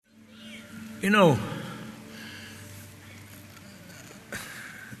You know,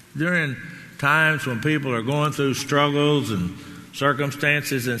 during times when people are going through struggles and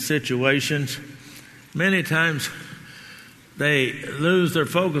circumstances and situations, many times they lose their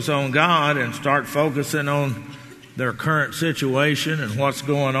focus on God and start focusing on their current situation and what's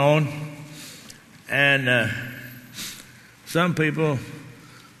going on. And some people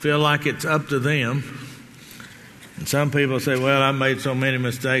feel like it's up to them. And some people say, well, I made so many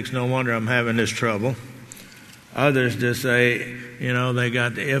mistakes, no wonder I'm having this trouble. Others just say, you know, they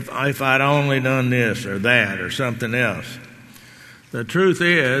got if I'd only done this or that or something else. The truth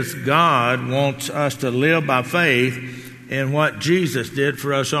is, God wants us to live by faith in what Jesus did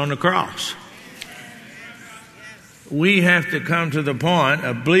for us on the cross. We have to come to the point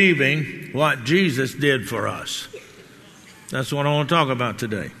of believing what Jesus did for us. That's what I want to talk about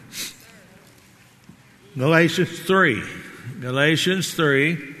today. Galatians 3. Galatians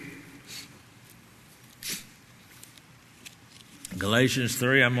 3. Galatians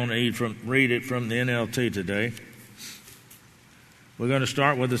 3, I'm going to read it from the NLT today. We're going to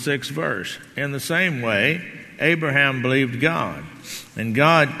start with the 6th verse. In the same way, Abraham believed God, and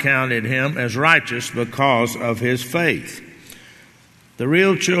God counted him as righteous because of his faith. The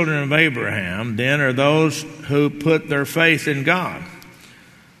real children of Abraham, then, are those who put their faith in God.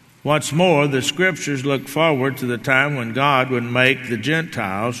 What's more, the Scriptures look forward to the time when God would make the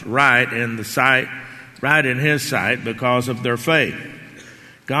Gentiles right in His sight because of their faith.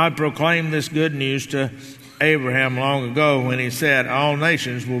 God proclaimed this good news to Abraham long ago when He said, all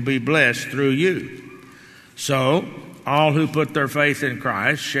nations will be blessed through you. So, all who put their faith in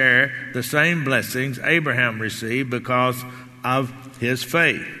Christ share the same blessings Abraham received because of his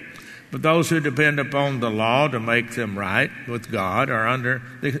faith. But those who depend upon the law to make them right with God are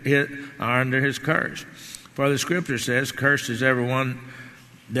under his curse. For the Scripture says, cursed is everyone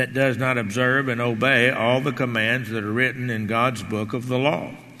that does not observe and obey all the commands that are written in God's book of the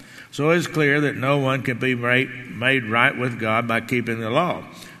law. So it is clear that no one can be made right with God by keeping the law.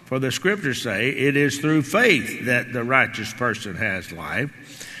 For the Scriptures say, it is through faith that the righteous person has life.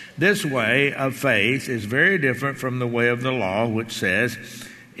 This way of faith is very different from the way of the law, which says,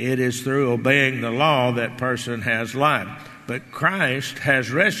 it is through obeying the law that person has life. But Christ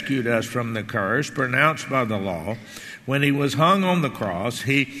has rescued us from the curse pronounced by the law. When He was hung on the cross,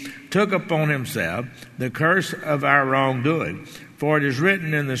 He took upon Himself the curse of our wrongdoing. For it is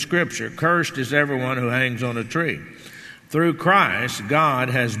written in the Scripture, cursed is everyone who hangs on a tree. Through Christ, God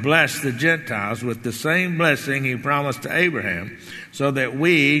has blessed the Gentiles with the same blessing He promised to Abraham, so that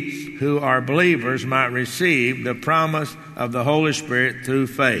we who are believers might receive the promise of the Holy Spirit through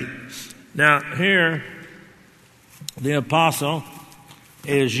faith. Now, here, the apostle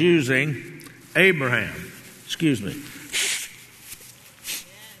is using Abraham,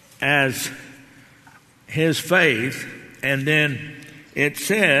 as his faith, and then it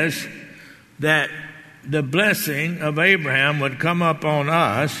says that the blessing of Abraham would come up on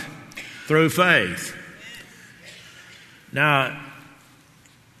us through faith. Now,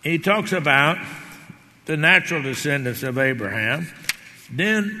 he talks about the natural descendants of Abraham.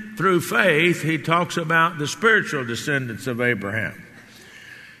 Then, through faith, he talks about the spiritual descendants of Abraham.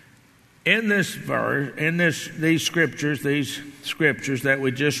 In this verse, these scriptures that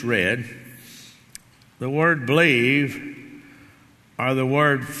we just read, the word believe or the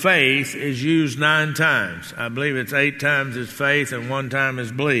word faith is used 9 times. I believe it's 8 times is faith and 1 time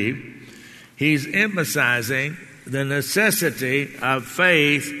is believe. He's emphasizing the necessity of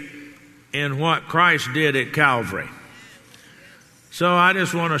faith in what Christ did at Calvary. So I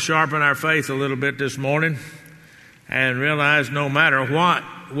just want to sharpen our faith a little bit this morning and realize no matter what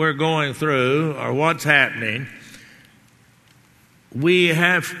we're going through or what's happening, we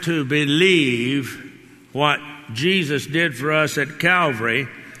have to believe what Jesus did for us at Calvary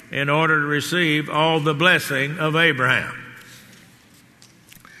in order to receive all the blessing of Abraham.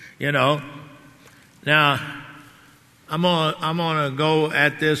 You know, now I'm gonna go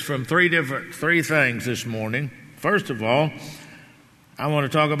at this from three things this morning. First of all, I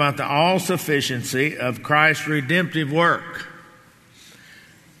want to talk about the all-sufficiency of Christ's redemptive work.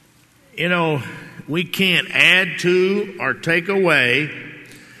 You know, we can't add to or take away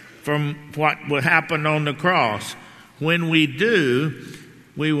from what will happen on the cross. When we do,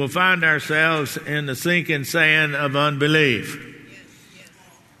 we will find ourselves in the sinking sand of unbelief.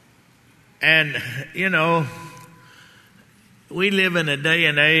 And, you know, we live in a day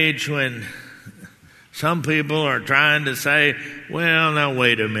and age when some people are trying to say, well, now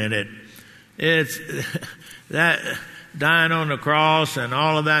wait a minute. It's that dying on the cross and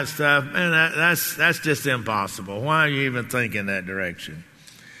all of that stuff, man, that's just impossible. Why are you even thinking that direction?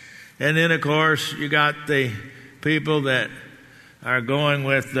 And then, of course, you got the people that are going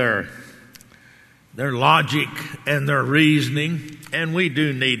with their logic and their reasoning. And we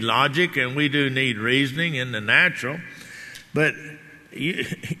do need logic and we do need reasoning in the natural. But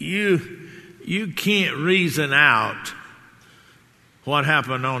you can't reason out what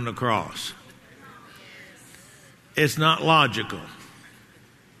happened on the cross. It's not logical.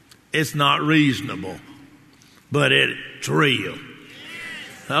 It's not reasonable. But it's real.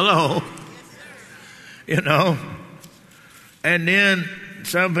 Hello? And then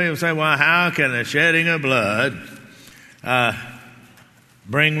some people say, well, how can the shedding of blood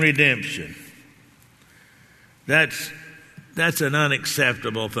bring redemption? That's an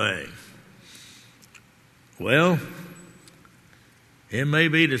unacceptable thing. Well, it may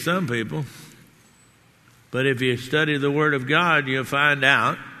be to some people, but if you study the Word of God, you'll find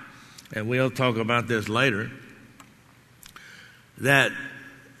out, and we'll talk about this later, that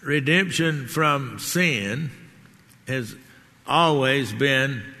redemption from sin has always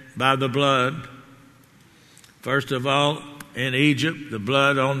been by the blood. First of all, in Egypt, the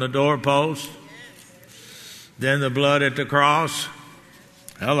blood on the doorpost, then the blood at the cross.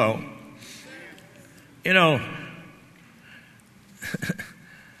 Hello.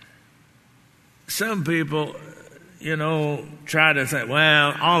 Some people, try to say,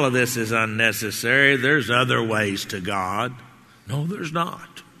 well, all of this is unnecessary. There's other ways to God. No, there's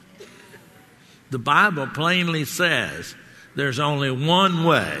not. The Bible plainly says there's only one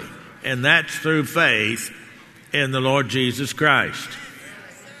way, and that's through faith in the Lord Jesus Christ.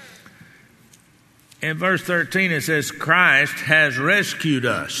 In verse 13 it says, Christ has rescued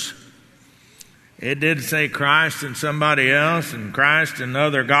us. It didn't say Christ and somebody else and Christ and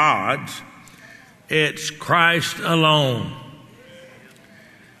other gods. It's Christ alone.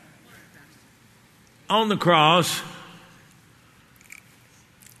 On the cross,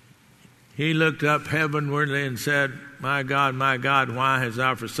 he looked up heavenwardly and said, my God, why hast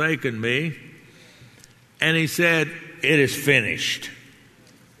thou forsaken me? And he said, it is finished.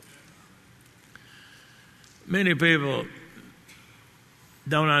 Many people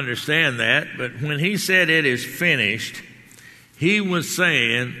don't understand that, but when he said it is finished, he was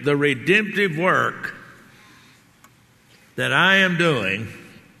saying the redemptive work that I am doing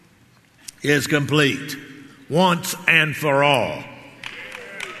is complete, once and for all.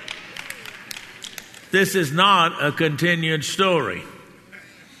 This is not a continued story.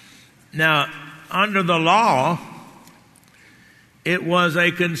 Now, under the law, it was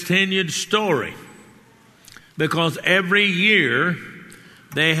a continued story because every year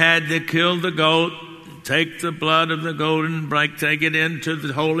they had to kill the goat, take the blood of the goat and take it into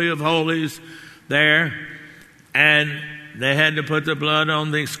the Holy of Holies there, and they had to put the blood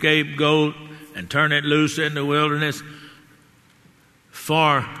on the scapegoat and turn it loose in the wilderness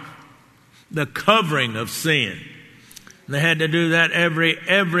for the covering of sin. And they had to do that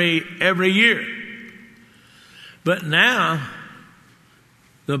every year. But now,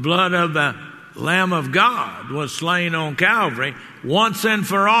 the blood of the Lamb of God was slain on Calvary once and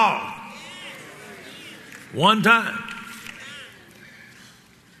for all. One time.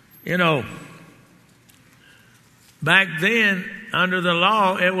 Back then, under the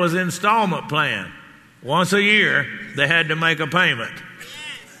law, it was installment plan. Once a year, they had to make a payment.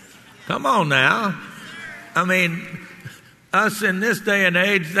 Come on now. I mean, us in this day and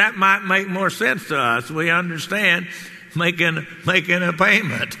age, that might make more sense to us. We understand making a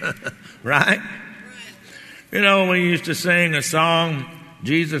payment, right? We used to sing a song,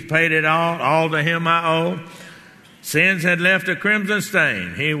 Jesus paid it all to him I owe. Sins had left a crimson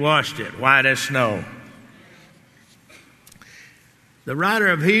stain, he washed it white as snow. The writer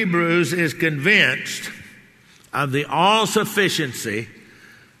of Hebrews is convinced of the all-sufficiency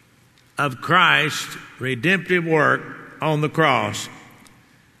of Christ's redemptive work on the cross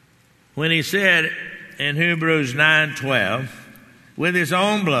when he said in Hebrews 9:12, with his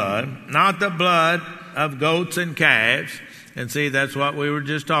own blood, not the blood of goats and calves, and see, that's what we were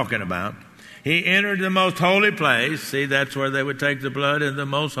just talking about. He entered the most holy place. See, that's where they would take the blood in the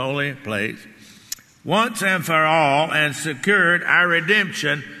most holy place. Once and for all, and secured our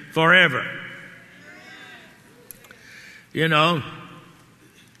redemption forever.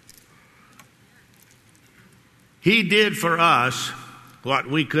 He did for us what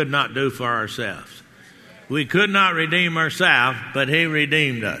we could not do for ourselves. We could not redeem ourselves, but he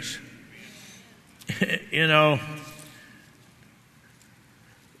redeemed us.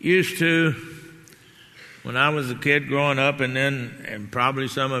 Used to, when I was a kid growing up, and probably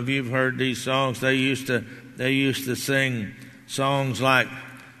some of you have heard these songs, they used to sing songs like,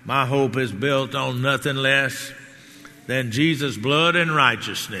 my hope is built on nothing less than Jesus' blood and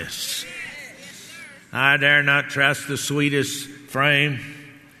righteousness. I dare not trust the sweetest frame,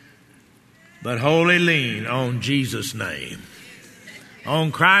 but wholly lean on Jesus' name.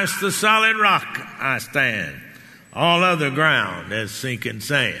 On Christ the solid rock I stand. All other ground is sinking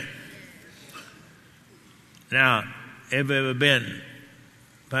sand. Now, if it had been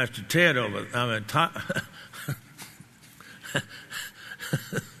Pastor Ted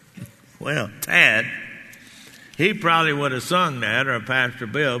Tad, he probably would have sung that, or Pastor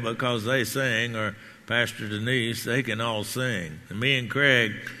Bill, because they sing, or Pastor Denise, they can all sing. And me and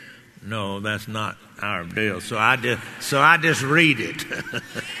Craig, no, that's not our deal. So I just read it.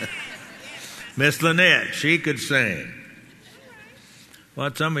 Miss Lynette, she could sing.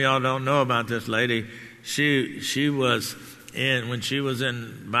 What some of y'all don't know about this lady, she was when she was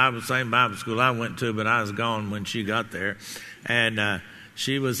in same Bible school I went to, but I was gone when she got there, and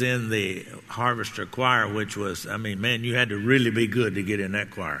she was in the Harvester Choir, which was, man, you had to really be good to get in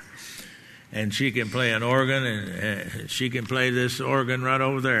that choir. And she can play an organ, and she can play this organ right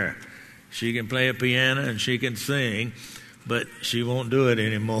over there. She can play a piano, and she can sing, but she won't do it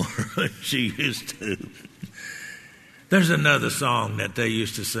anymore. She used to. There's another song that they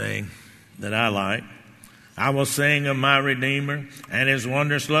used to sing that I like. I will sing of my Redeemer and his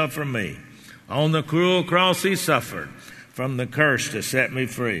wondrous love for me. On the cruel cross he suffered, from the curse to set me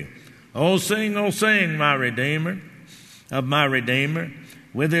free. Oh, sing, my Redeemer, of my Redeemer.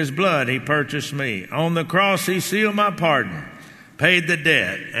 With his blood he purchased me. On the cross he sealed my pardon, paid the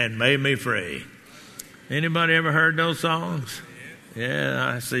debt, and made me free. Anybody ever heard those songs?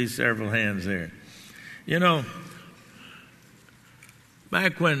 Yeah, I see several hands there. You know,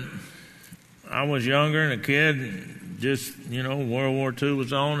 back when I was younger and a kid, just, World War II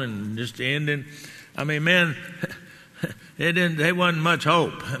was on and just ending. Man, there wasn't much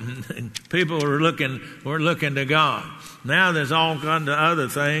hope. People were looking to God. Now there's all kinds of other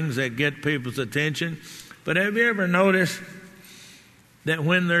things that get people's attention. But have you ever noticed that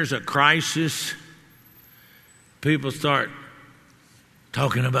when there's a crisis, people start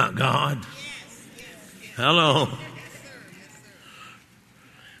talking about God? Hello.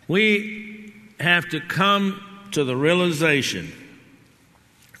 We have to come to the realization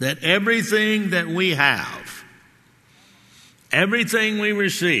that everything that we have, everything we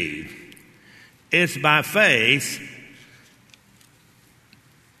receive, it's by faith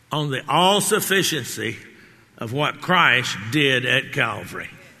on the all-sufficiency of what Christ did at Calvary.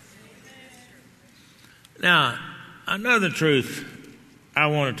 Now, another truth I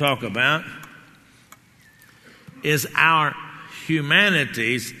want to talk about is our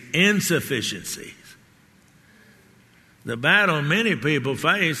humanity's insufficiency. The battle many people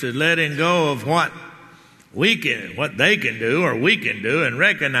face is letting go of what they can do, and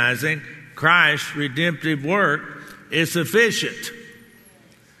recognizing Christ's redemptive work is sufficient.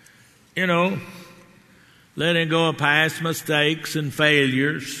 Letting go of past mistakes and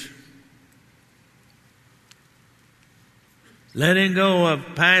failures. Letting go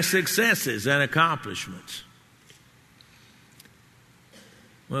of past successes and accomplishments.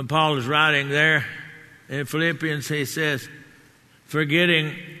 When Paul is writing there in Philippians, he says,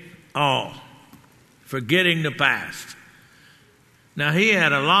 forgetting all, forgetting the past. Now, he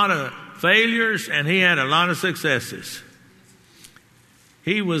had a lot of failures and he had a lot of successes.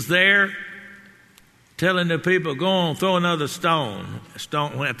 He was there telling the people, go on, throw another stone.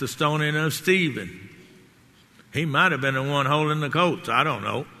 Went to stoning of Stephen. He might have been the one holding the coats. I don't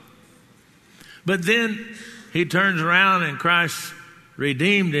know. But then he turns around and Christ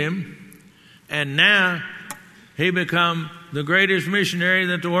redeemed him. And now he become the greatest missionary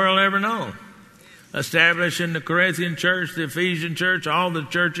that the world ever known. Establishing the Corinthian church, the Ephesian church, all the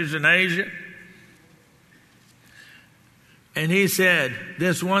churches in Asia. And he said,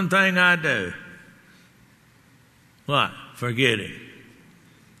 this one thing I do. What? Forgetting.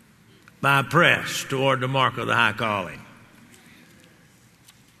 By press toward the mark of the high calling.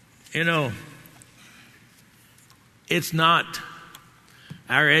 It's not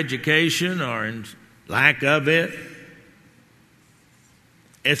our education or lack of it.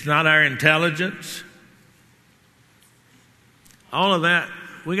 It's not our intelligence. All of that,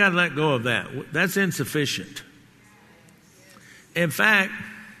 we got to let go of that. That's insufficient. In fact,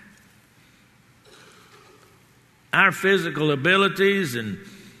 our physical abilities and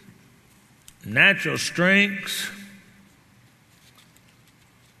natural strengths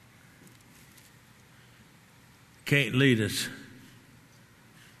can't lead us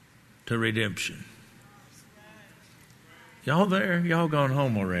to redemption. Y'all there? Y'all gone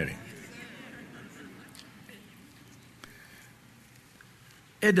home already?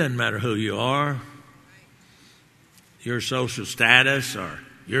 It doesn't matter who you are. your social status or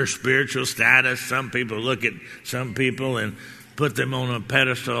your spiritual status. Some people look at some people and put them on a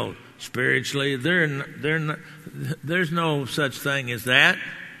pedestal spiritually. There's no such thing as that.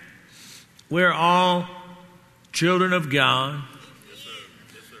 We're all children of God.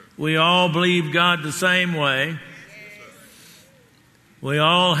 We all believe God the same way. We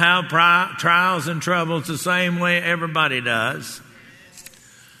all have trials and troubles the same way everybody does.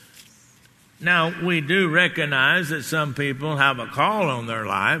 Now, we do recognize that some people have a call on their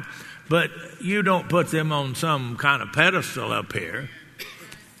life, but you don't put them on some kind of pedestal up here.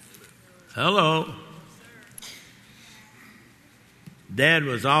 Hello. Dad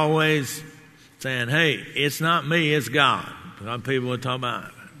was always saying, hey, it's not me, it's God. Some people would talk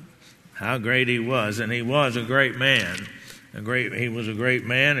about how great he was, and he was a great man. He was a great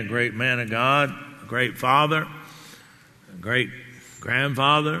man of God, a great father, a great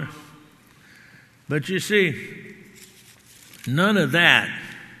grandfather. But you see, none of that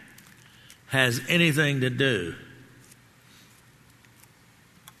has anything to do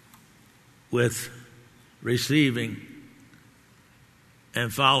with receiving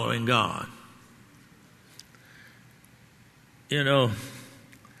and following God. You know,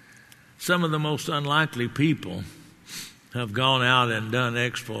 some of the most unlikely people have gone out and done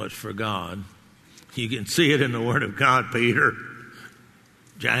exploits for God. You can see it in the Word of God. Peter,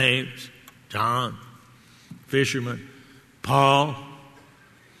 James, John, fisherman, Paul,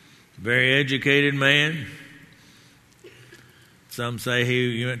 very educated man. Some say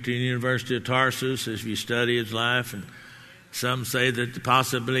he went to the University of Tarsus, if you study his life, and some say that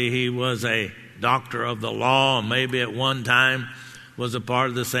possibly he was a doctor of the law, and maybe at one time was a part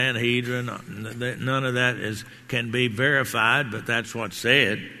of the Sanhedrin. None of that can be verified, but that's what's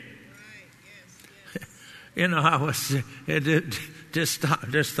said. Right. Yes. You know, I was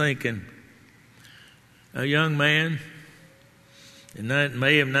just thinking. A young man in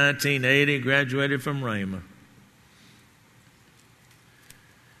May of 1980 graduated from Rhema,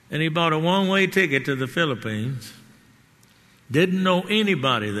 and he bought a one-way ticket to the Philippines. Didn't know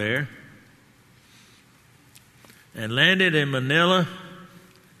anybody there. And landed in Manila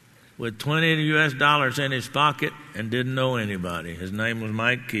with $20 US in his pocket and didn't know anybody. His name was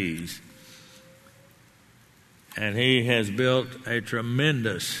Mike Keys. And he has built a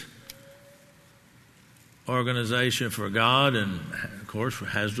tremendous organization for God, and of course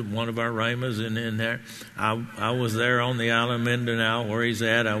has one of our Rhemas in there. I was there on the island of Mindanao where he's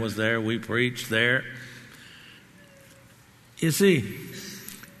at. I was there. We preached there. You see,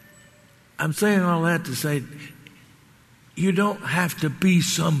 I'm saying all that to say, you don't have to be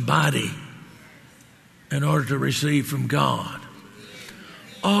somebody in order to receive from God.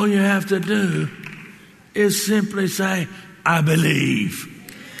 All you have to do is simply say, I believe.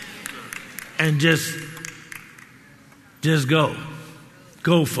 And just go.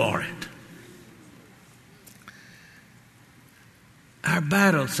 Go for it. Our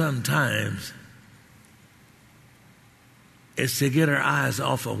battle sometimes is to get our eyes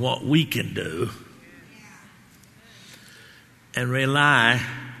off of what we can do and rely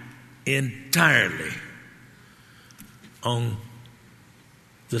entirely on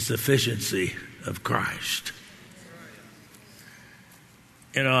the sufficiency of Christ.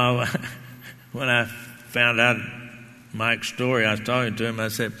 You know, when I found out Mike's story, I was talking to him, I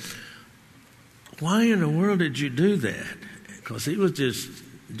said, why in the world did you do that? Because he was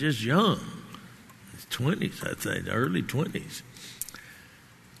just young. His 20s, I'd say, early 20s.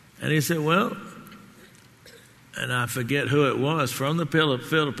 And he said, well, and I forget who it was, from the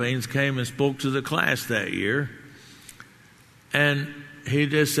Philippines, came and spoke to the class that year. And he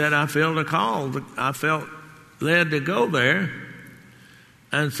just said, I felt a call. I felt led to go there.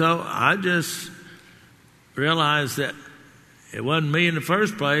 And so I just realized that it wasn't me in the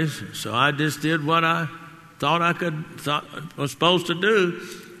first place. So I just did what I thought was supposed to do.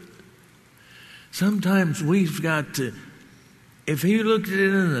 Sometimes we've got to, if he looked at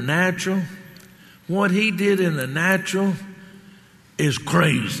it in the natural, what he did in the natural is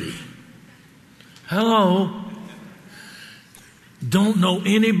crazy. Hello? Don't know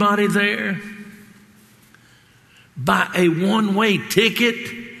anybody there. Buy a one-way ticket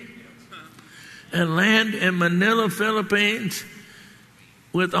and land in Manila, Philippines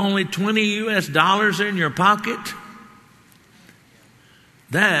with only $20 US in your pocket.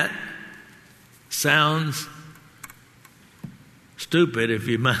 That sounds stupid, if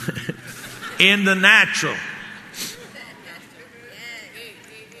you mind. In the natural.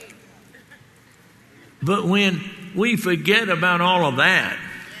 But when we forget about all of that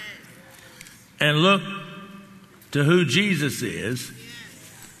and look to who Jesus is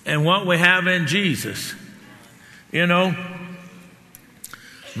and what we have in Jesus, You know,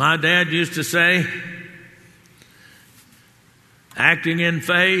 my dad used to say, acting in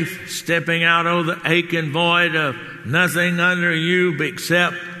faith, stepping out of the aching void of nothing under you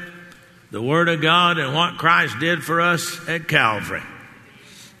except the Word of God and what Christ did for us at Calvary.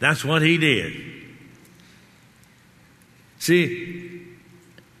 That's what he did. See,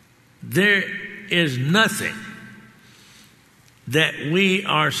 there is nothing that we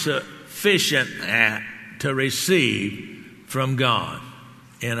are sufficient at to receive from God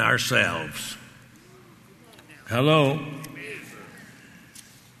in ourselves. Hello?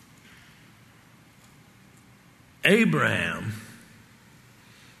 Abraham,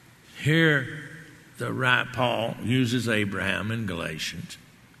 here the right Paul uses Abraham in Galatians.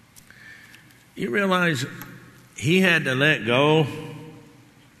 You realize he had to let go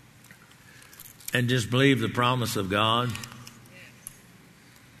and just believe the promise of God.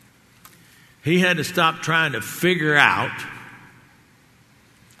 He had to stop trying to figure out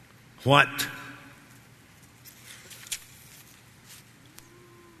what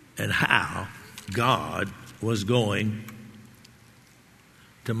and how God was going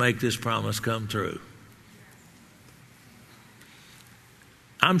to make this promise come true.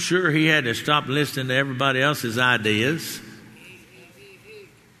 I'm sure he had to stop listening to everybody else's ideas.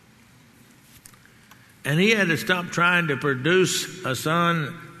 And he had to stop trying to produce a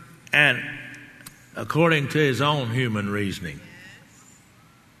son and according to his own human reasoning.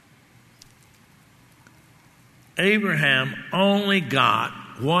 Abraham only got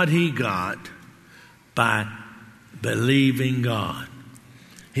what he got by believing God.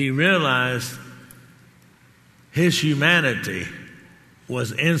 He realized his humanity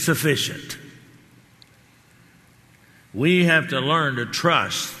was insufficient. We have to learn to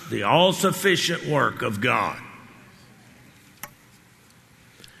trust the all-sufficient work of God.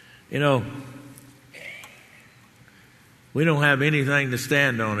 You know, we don't have anything to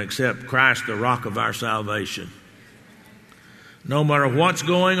stand on except Christ, the rock of our salvation. No matter what's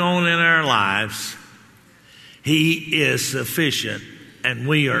going on in our lives, he is sufficient and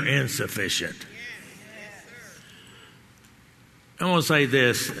we are insufficient. I want to say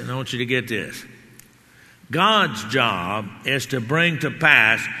this, and I want you to get this. God's job is to bring to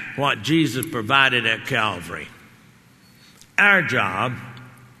pass what Jesus provided at Calvary. Our job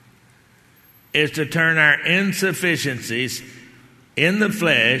is to turn our insufficiencies in the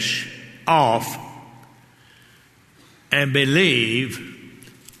flesh off and believe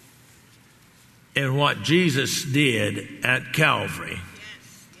in what Jesus did at Calvary.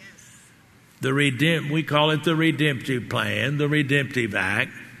 We call it the redemptive plan, the redemptive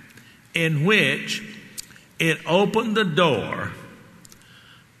act, in which it opened the door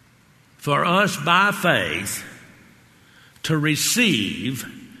for us by faith to receive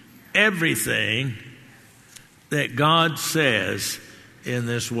everything that God says in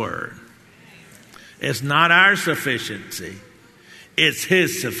this Word. It's not our sufficiency, it's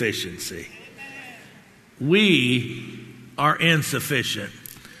His sufficiency. We are insufficient,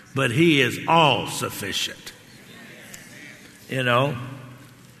 but He is all sufficient. You know,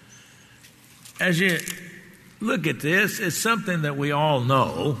 as you look at this, it's something that we all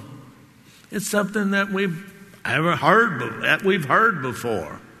know. It's something that we've heard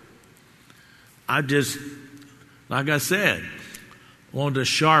before. I just, like I said, want to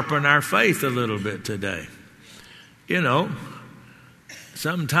sharpen our faith a little bit today. You know,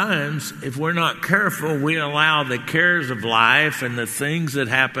 sometimes if we're not careful, we allow the cares of life and the things that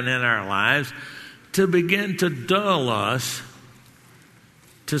happen in our lives to begin to dull us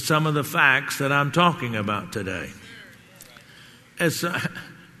to some of the facts that I'm talking about today.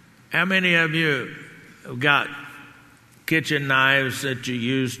 How many of you have got kitchen knives that you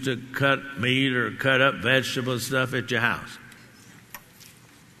use to cut meat or cut up vegetable stuff at your house?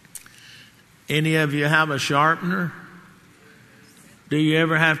 Any of you have a sharpener? Do you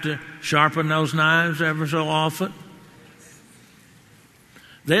ever have to sharpen those knives ever so often?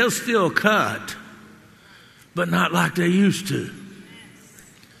 They'll still cut, but not like they used to.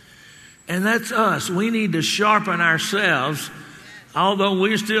 And that's us. We need to sharpen ourselves. Although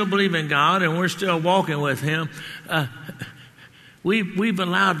we still believe in God and we're still walking with Him, we've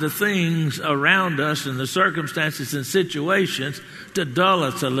allowed the things around us and the circumstances and situations to dull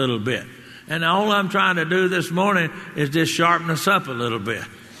us a little bit. And all I'm trying to do this morning is just sharpen us up a little bit.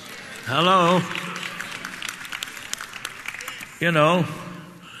 Hello? You know,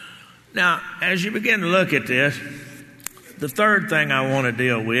 now, as you begin to look at this, the third thing I want to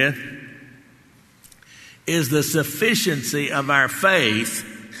deal with is the sufficiency of our faith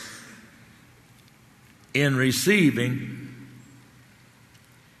in receiving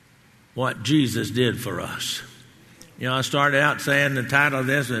what Jesus did for us. You know, I started out saying the title of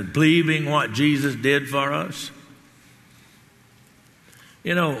this is Believing What Jesus Did for Us.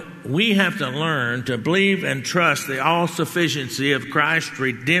 You know, we have to learn to believe and trust the all-sufficiency of Christ's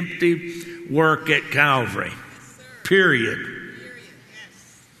redemptive work at Calvary. Period.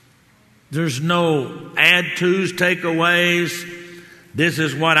 There's no add-tos, take-aways. This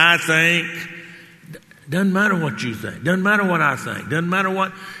is what I think. Doesn't matter what you think. Doesn't matter what I think. Doesn't matter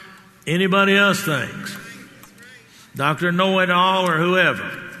what anybody else thinks. Dr. Know-It-All or whoever.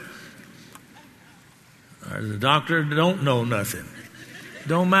 Or the doctor don't know nothing.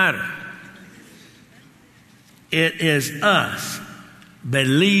 Don't matter. It is us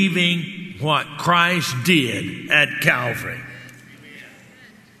believing what Christ did at Calvary.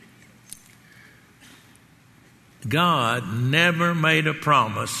 God never made a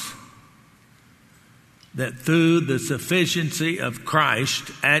promise that through the sufficiency of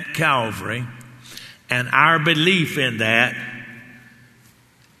Christ at Calvary and our belief in that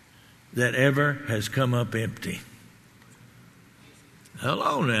ever has come up empty.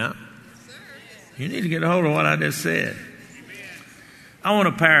 Hello now. You need to get a hold of what I just said. I want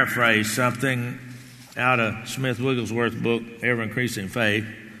to paraphrase something out of Smith Wigglesworth's book, Ever Increasing Faith.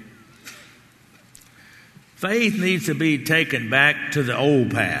 Faith needs to be taken back to the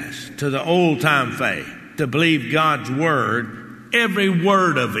old past, to the old time faith, to believe God's word, every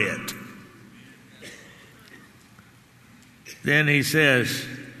word of it. Then he says,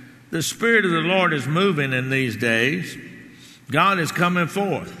 the Spirit of the Lord is moving in these days. God is coming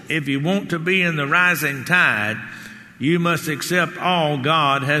forth. If you want to be in the rising tide, you must accept all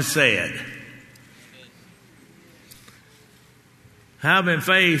God has said. Having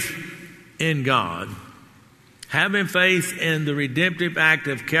faith in God, having faith in the redemptive act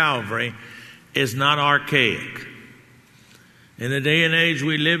of Calvary is not archaic. In the day and age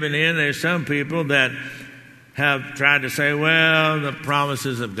we live in, there's some people that have tried to say, well, the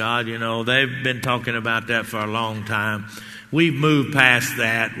promises of God, you know, they've been talking about that for a long time. We've moved past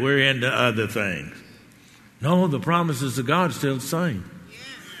that. We're into other things. No, the promises of God are still the same.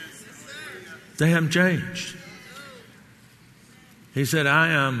 They haven't changed. He said, I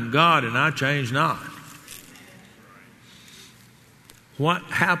am God and I change not. What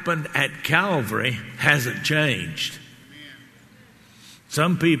happened at Calvary hasn't changed.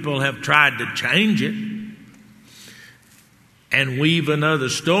 Some people have tried to change it and weave another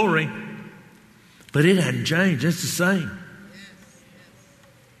story, but it hasn't changed. It's the same.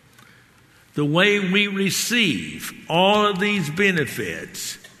 The way we receive all of these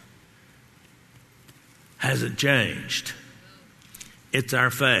benefits hasn't changed. It's our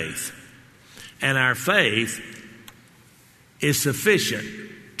faith. And our faith is sufficient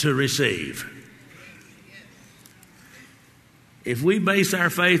to receive. If we base our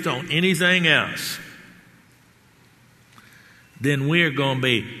faith on anything else, then we're going to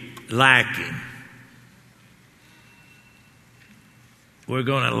be lacking. We're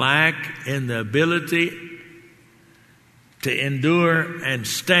going to lack in the ability to endure and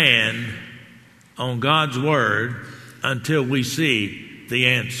stand on God's word until we see the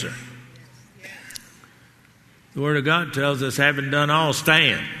answer. The Word of God tells us, having done all,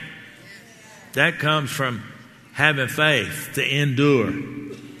 stand. That comes from having faith to endure.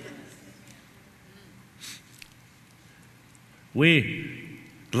 We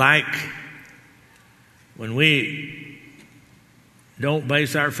like when we don't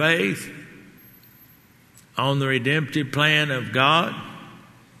base our faith on the redemptive plan of God,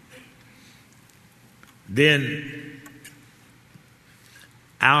 then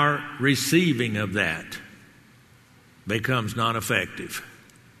our receiving of that becomes not effective.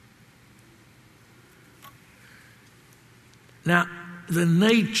 Now, the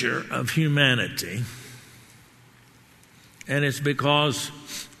nature of humanity, and it's because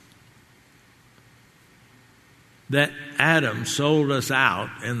that Adam sold us out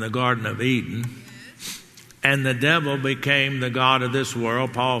in the Garden of Eden, and the devil became the god of this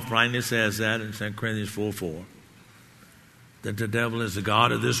world. Paul plainly says that in 2 Corinthians 4:4, that the devil is the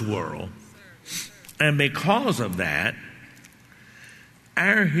god of this world. And because of that,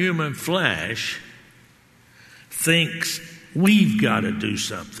 our human flesh thinks we've got to do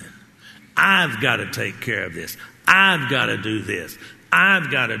something. I've got to take care of this. I've got to do this.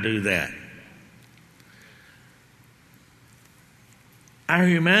 I've got to do that. Our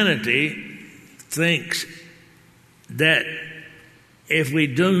humanity thinks that if we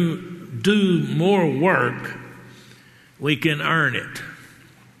do more work, we can earn it.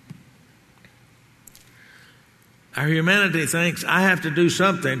 Our humanity thinks I have to do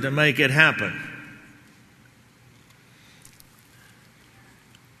something to make it happen.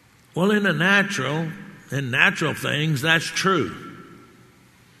 Well, in the natural, in natural things, that's true.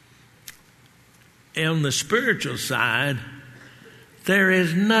 On the spiritual side, there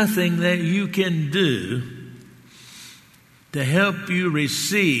is nothing that you can do to help you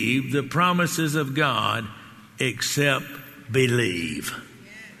receive the promises of God except believe.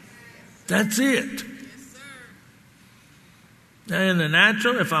 That's it. Now, in the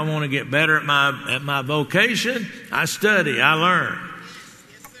natural, if I want to get better at my vocation, I study, I learn.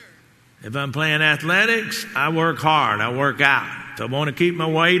 If I'm playing athletics, I work hard, I work out. If I want to keep my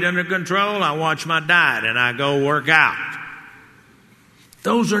weight under control, I watch my diet and I go work out.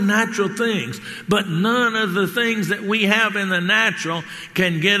 Those are natural things. But none of the things that we have in the natural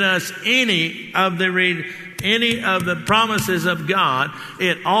can get us any of the promises of God.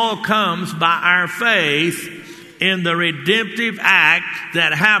 It all comes by our faith in the redemptive act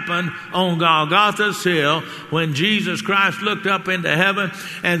that happened on Golgotha's hill when Jesus Christ looked up into heaven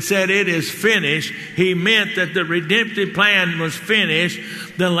and said, "It is finished." He meant that the redemptive plan was finished.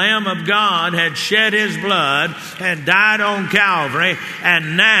 The Lamb of God had shed his blood and died on Calvary,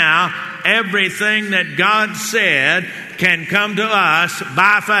 and now everything that God said can come to us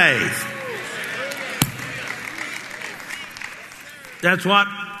by faith. That's what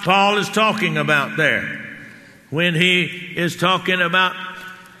Paul is talking about there when he is talking about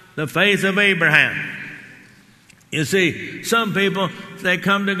the faith of Abraham. You see, some people, they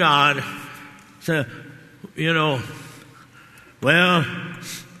come to God, say, well,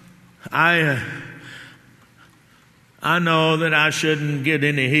 I know that I shouldn't get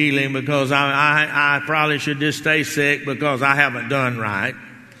any healing because I probably should just stay sick because I haven't done right.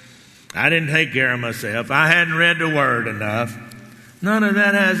 I didn't take care of myself. I hadn't read the Word enough. None of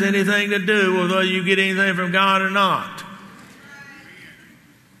that has anything to do with whether you get anything from God or not.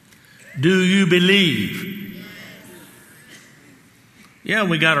 Do you believe? Yeah,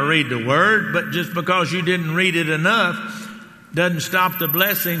 we got to read the Word, but just because you didn't read it enough doesn't stop the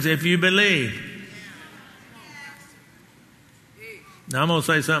blessings if you believe. Now, I'm going to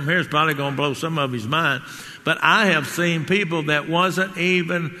say something here that's probably going to blow some of his mind, but I have seen people that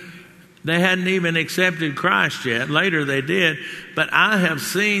they hadn't even accepted Christ yet. Later they did. But I have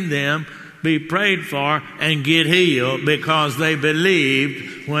seen them be prayed for and get healed because they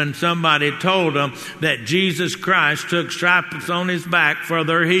believed when somebody told them that Jesus Christ took stripes on his back for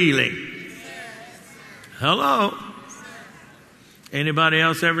their healing. Hello? Anybody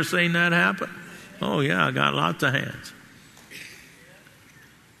else ever seen that happen? Oh, yeah, I got lots of hands.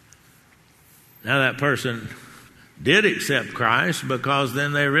 Now that person did accept Christ because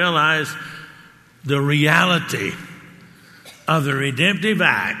then they realized the reality of the redemptive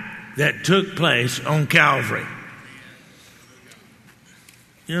act that took place on Calvary.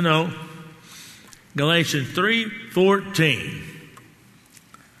 Galatians 3:14.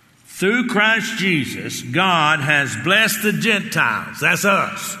 Through Christ Jesus, God has blessed the Gentiles, that's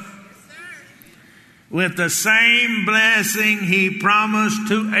us, with the same blessing he promised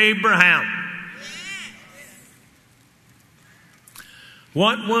to Abraham.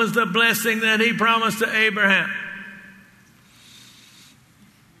 What was the blessing that he promised to Abraham?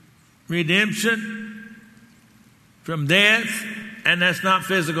 Redemption from death, and that's not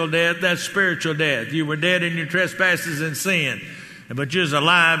physical death, that's spiritual death. You were dead in your trespasses and sin, but you was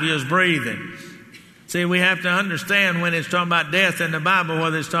alive, you was breathing. See, we have to understand when it's talking about death in the Bible,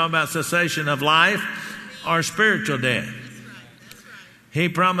 whether it's talking about cessation of life or spiritual death. He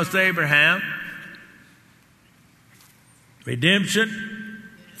promised Abraham redemption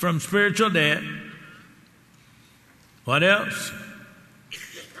from spiritual death. What else?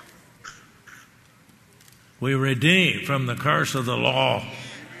 We redeemed from the curse of the law.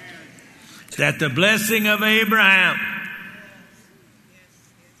 That the blessing of Abraham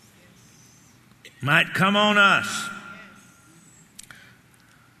might come on us.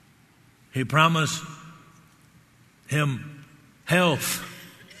 He promised him health.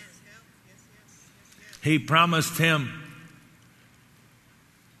 He promised him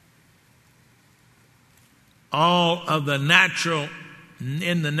all of the natural,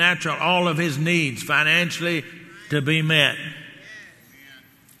 in the natural, all of his needs financially to be met.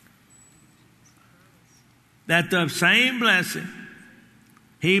 That the same blessing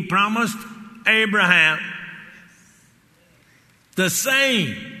he promised Abraham, the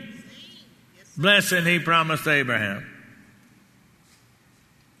same blessing he promised Abraham,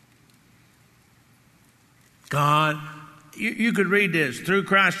 God, you could read this. Through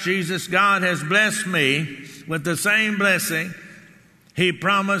Christ Jesus, God has blessed me with the same blessing he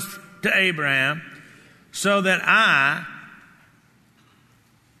promised to Abraham, so that I,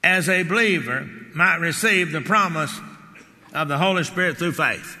 as a believer, might receive the promise of the Holy Spirit through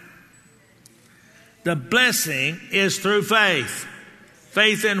faith. The blessing is through faith.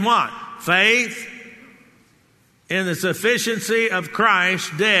 Faith in what? Faith in the sufficiency of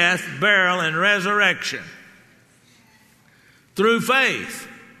Christ's death, burial, and resurrection. Through faith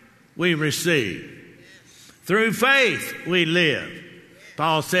we receive. Through faith we live.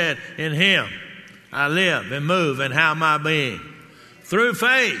 Paul said, in him I live and move and have my being. Through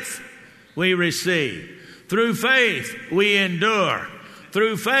faith we receive. Through faith we endure.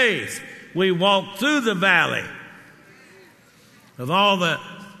 Through faith we walk through the valley of all the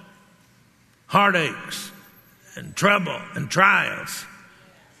heartaches and trouble and trials.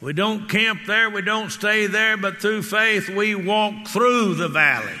 We don't camp there, we don't stay there, but through faith we walk through the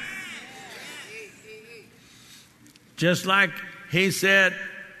valley. Just like he said,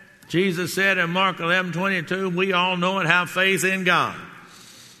 Jesus said in Mark 11:22, we all know it, have faith in God.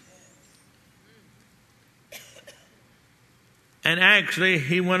 And actually,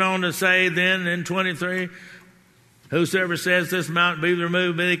 he went on to say then in 23, whosoever says this mountain be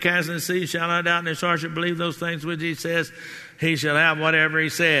removed, be cast in the sea, shall not doubt in his heart, shall believe those things which he says, he shall have whatever he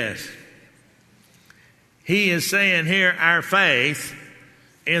says. He is saying here our faith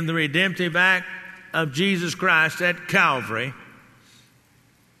in the redemptive act of Jesus Christ at Calvary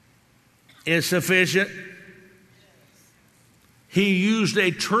is sufficient. He used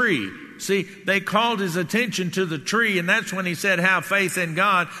a tree. See, they called his attention to the tree, and that's when he said, have faith in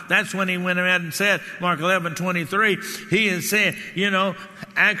God. That's when he went ahead and said, Mark 11:23, he is saying,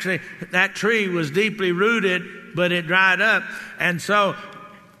 actually, that tree was deeply rooted, but it dried up. And so,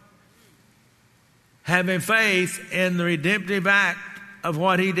 having faith in the redemptive act of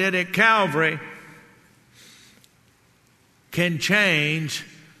what he did at Calvary can change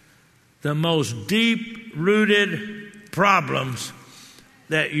the most deep-rooted problems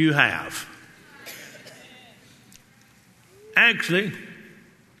that you have. Actually,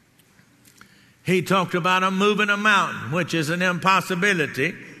 he talked about moving a mountain, which is an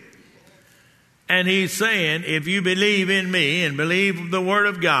impossibility. And he's saying, if you believe in me and believe the Word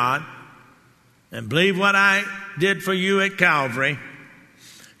of God and believe what I did for you at Calvary,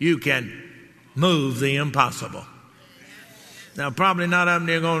 you can move the impossible. Now, probably not of them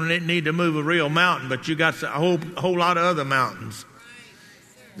they're going to need to move a real mountain, but you got a whole lot of other mountains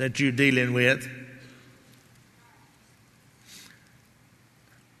that you're dealing with.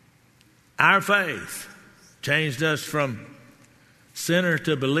 Our faith changed us from sinner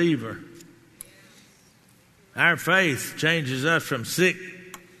to believer. Our faith changes us from sick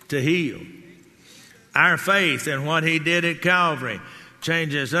to healed. Our faith in what he did at Calvary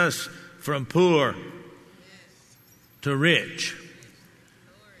changes us from poor to rich.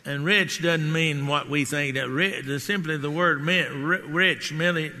 And rich doesn't mean what we think that rich. Simply the word rich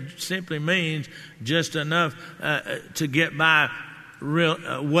simply means just enough to get by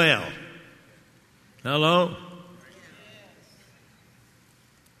real well. Hello?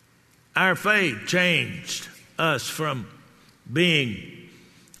 Our faith changed us from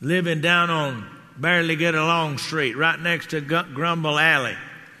living down on Barely Get Along Street, right next to Grumble Alley.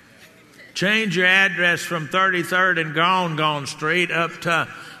 Change your address from 33rd and Gone Street up to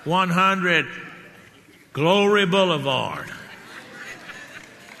 100 Glory Boulevard.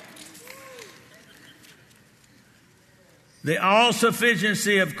 The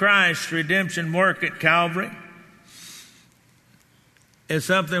all-sufficiency of Christ's redemption work at Calvary is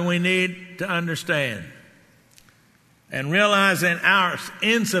something we need to understand. And realizing our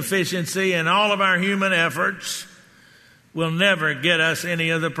insufficiency in all of our human efforts will never get us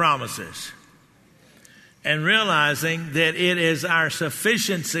any of the promises. And realizing that it is our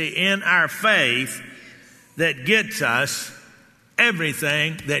sufficiency in our faith that gets us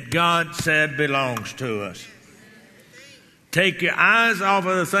everything that God said belongs to us. Take your eyes off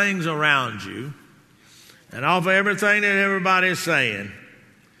of the things around you and off of everything that everybody's saying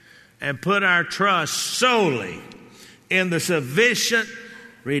and put our trust solely in the sufficient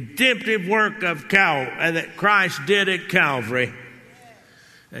redemptive work of that Christ did at Calvary,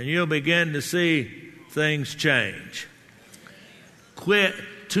 and you'll begin to see things change. Quit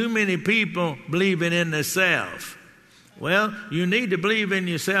too many people believing in themselves. Well, you need to believe in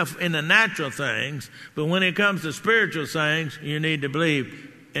yourself in the natural things, but when it comes to spiritual things, you need to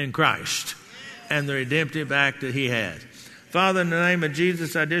believe in Christ and the redemptive act that he has. Father, in the name of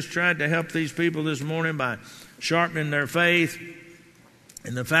Jesus, I just tried to help these people this morning by sharpening their faith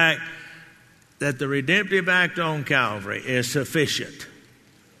in the fact that the redemptive act on Calvary is sufficient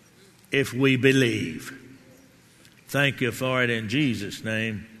if we believe. Thank you for it in Jesus'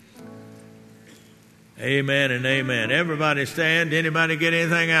 name. Amen and amen. Everybody stand. Anybody get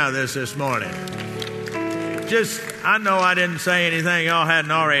anything out of this morning? I know I didn't say anything y'all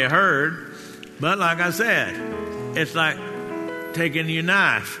hadn't already heard. But like I said, it's like taking your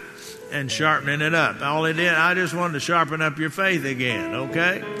knife and sharpening it up. All it did, I just wanted to sharpen up your faith again,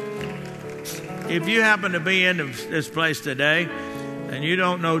 okay? If you happen to be in this place today and you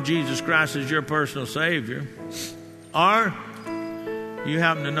don't know Jesus Christ as your personal Savior, or you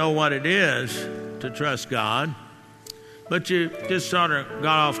happen to know what it is to trust God, but you just sort of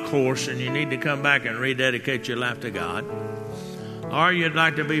got off course and you need to come back and rededicate your life to God, or you'd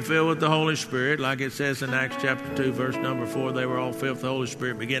like to be filled with the Holy Spirit, like it says in Acts chapter 2, verse number 4, they were all filled with the Holy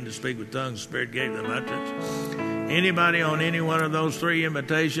Spirit, began to speak with tongues, the Spirit gave them utterance. Anybody on any one of those three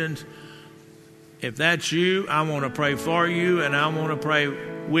invitations, if that's you, I want to pray for you and I want to pray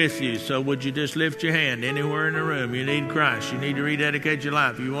with you. So would you just lift your hand anywhere in the room? You need Christ. You need to rededicate your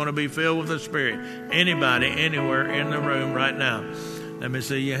life. You want to be filled with the Spirit. Anybody, anywhere in the room right now. Let me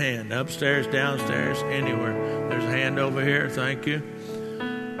see your hand. Upstairs, downstairs, anywhere. There's a hand over here. Thank you.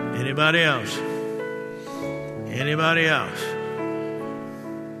 Anybody else? Anybody else?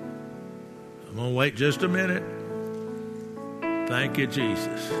 I'm going to wait just a minute. Thank you,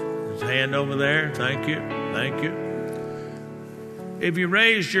 Jesus. There's a hand over there. Thank you. Thank you. If you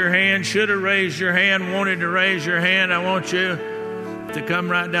raised your hand, should have raised your hand, wanted to raise your hand, I want you to come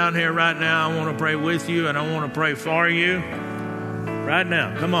right down here right now. I want to pray with you and I want to pray for you. Right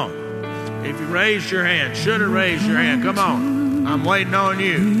now, come on. If you raised your hand, should have raised your hand, come on. I'm waiting on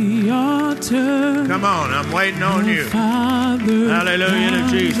you. Come on, I'm waiting on you. Hallelujah to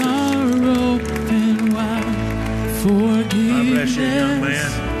Jesus. God bless you, young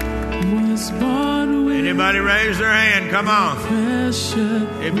man. Anybody raise their hand? Come on.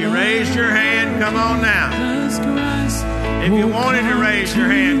 If you raised your hand, come on now. If you wanted to raise your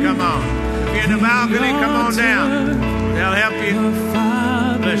hand, come on. If you're in the balcony, come on down. They'll help you.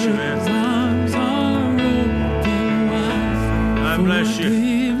 Bless you, man. God bless you.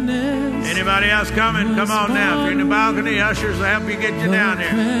 Anybody else coming? Come on now. If you're in the balcony, ushers will help you get you down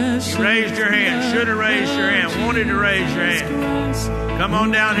there. You raised your hand. Should have raised your hand. Wanted to raise your hand. Come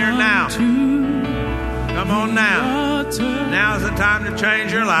on down here now. Come on now. Now's the time to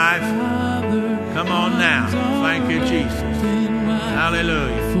change your life. Come on now. Thank you, Jesus.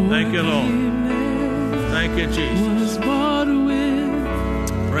 Hallelujah. Thank you, Lord. Thank you, Jesus.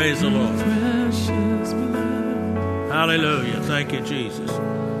 Praise the Lord. Hallelujah. Thank you, Jesus.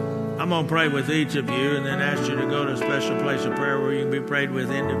 I'm going to pray with each of you and then ask you to go to a special place of prayer where you can be prayed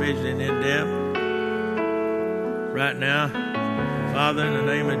with individually and in depth. Right now, Father, in the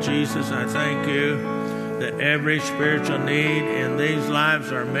name of Jesus, I thank you that every spiritual need in these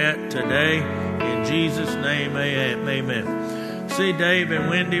lives are met today. In Jesus' name, amen. See Dave and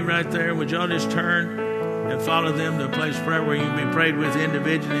Wendy right there. Would y'all just turn and follow them to a place of prayer where you can be prayed with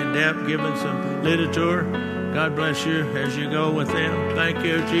individually in depth, given some literature. God bless you as you go with them. Thank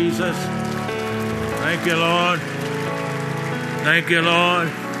you, Jesus. Thank you, Lord. Thank you, Lord.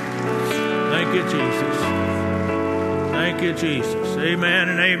 Thank you, Jesus. Thank you, Jesus. Amen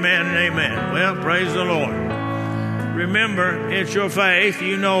and amen and amen. Well, praise the Lord. Remember, it's your faith.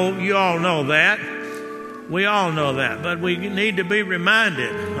 You all know that. We all know that. But we need to be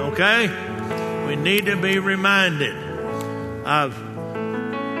reminded, okay? We need to be reminded of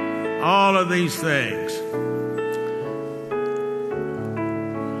all of these things.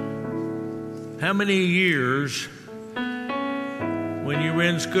 How many years when you were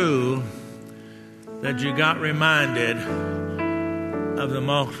in school that you got reminded of the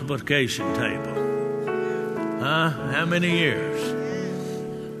multiplication table? How many years?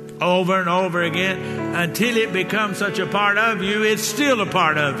 Over and over again until it becomes such a part of you, it's still a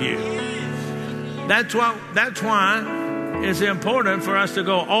part of you. That's why it's important for us to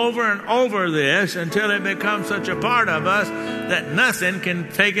go over and over this until it becomes such a part of us that nothing can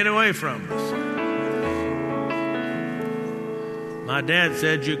take it away from us. My dad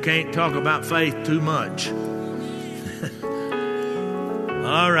said you can't talk about faith too much.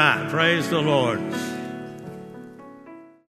 All right, praise the Lord.